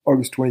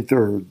August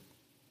 23rd,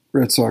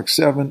 Red Sox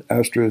 7,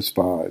 Astros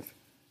 5.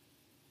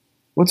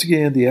 Once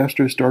again, the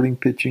Astros starting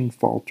pitching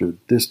faltered,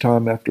 this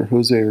time after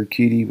Jose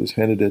Urquidy was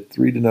handed a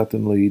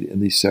 3-0 lead in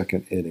the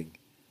second inning.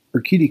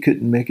 Urquidy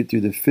couldn't make it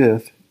through the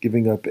fifth,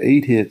 giving up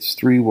 8 hits,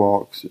 3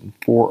 walks, and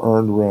 4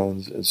 earned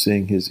runs, and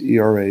seeing his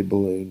ERA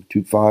balloon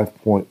to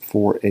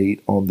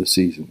 5.48 on the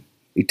season.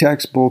 A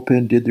tax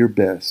bullpen did their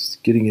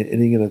best, getting an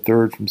inning and a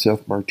third from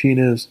Seth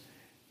Martinez,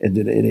 and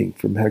an inning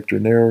from Hector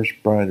Neris,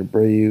 Brian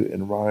Abreu,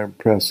 and Ryan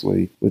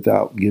Presley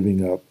without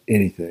giving up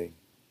anything.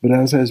 But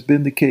as has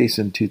been the case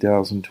in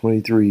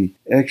 2023,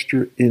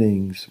 extra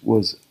innings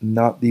was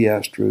not the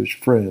Astros'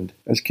 friend,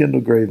 as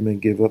Kendall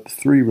Graveman gave up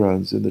 3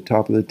 runs in the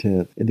top of the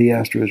 10th, and the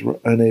Astros were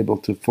unable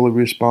to fully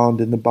respond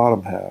in the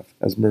bottom half,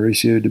 as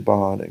Mauricio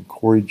Dubon and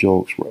Corey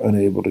Julks were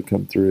unable to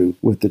come through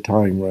with the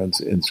tying runs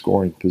in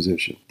scoring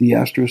position. The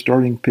Astros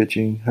starting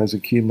pitching has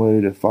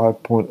accumulated a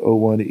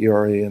 5.01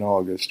 ERA in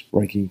August,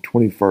 ranking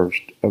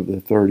 21st of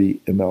the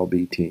 30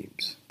 MLB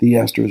teams. The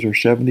Astros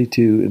are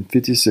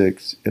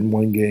 72-56 and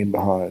 1 game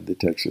behind the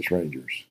Texas Rangers.